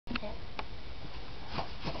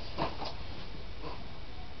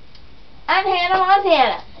I'm Hannah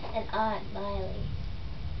Montana. And I'm Miley.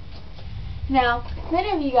 Now, many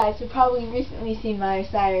of you guys have probably recently seen Miley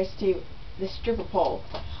Cyrus do the stripper pole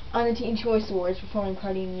on the Teen Choice Awards performing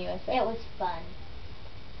Party in the USA. It was fun.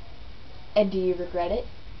 And do you regret it?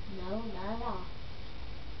 No, not at all.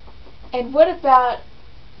 And what about,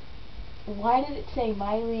 why did it say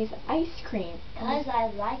Miley's ice cream? Because I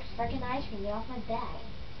like frickin' ice cream. Get off my back.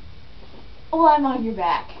 Oh, I'm on your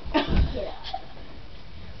back. Get up.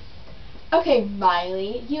 Okay,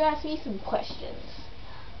 Miley, you asked me some questions.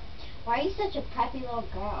 Why are you such a preppy little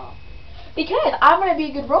girl? Because I want to be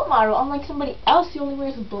a good role model, unlike somebody else who only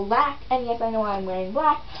wears black. And yes, I know I'm wearing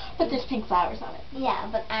black, but there's pink flowers on it. Yeah,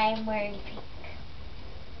 but I'm wearing pink.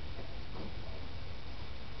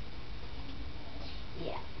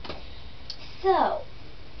 Yeah. So,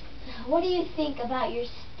 what do you think about your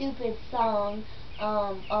stupid song,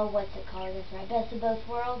 what's it called? That's right, Best of Both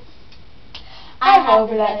Worlds? I'm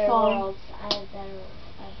over that song. Worlds. I have the better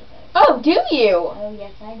worlds. Oh, do you? Oh,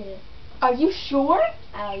 yes, I do. Are you sure?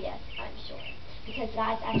 Oh, yes, I'm sure. Because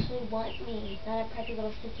guys actually want me, not a preppy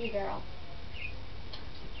little sissy girl.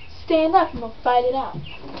 Stand up and we'll fight it out.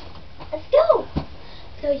 Let's go!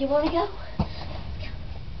 So, you want to go? Let's go.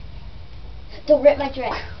 Don't rip my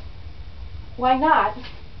dress. Why not?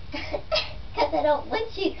 Because I don't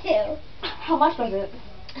want you to. How much was it?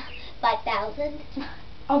 5,000.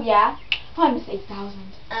 Oh, yeah? Mine was 8,000.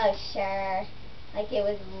 Oh, sure. Like it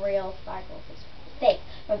was real sparkles. It's fake.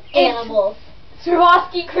 From animals.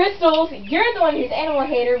 Swarovski crystals. You're the one who's animal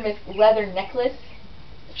hater with leather necklace.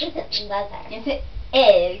 This isn't leather. Yes, it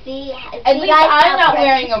is. See, at least I'm not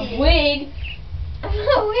wearing a wig. I'm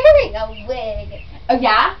not wearing a wig. Oh,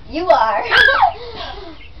 yeah? You are.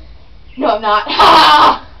 No, I'm not.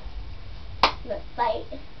 Let's fight.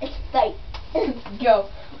 It's fight. Go.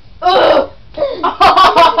 Ugh.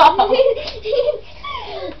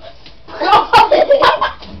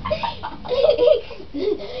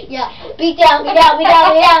 Yeah, beat down, beat down, beat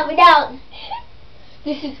down, beat down, beat down.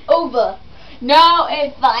 This is over. No,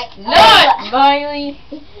 it's Fight. not, Miley.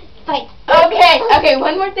 Fight. Okay,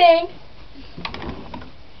 one more thing.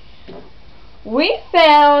 We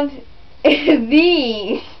found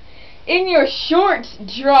these in your shorts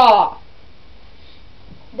drawer.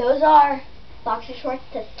 Those are boxer shorts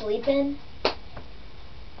to sleep in.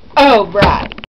 Oh, Brad.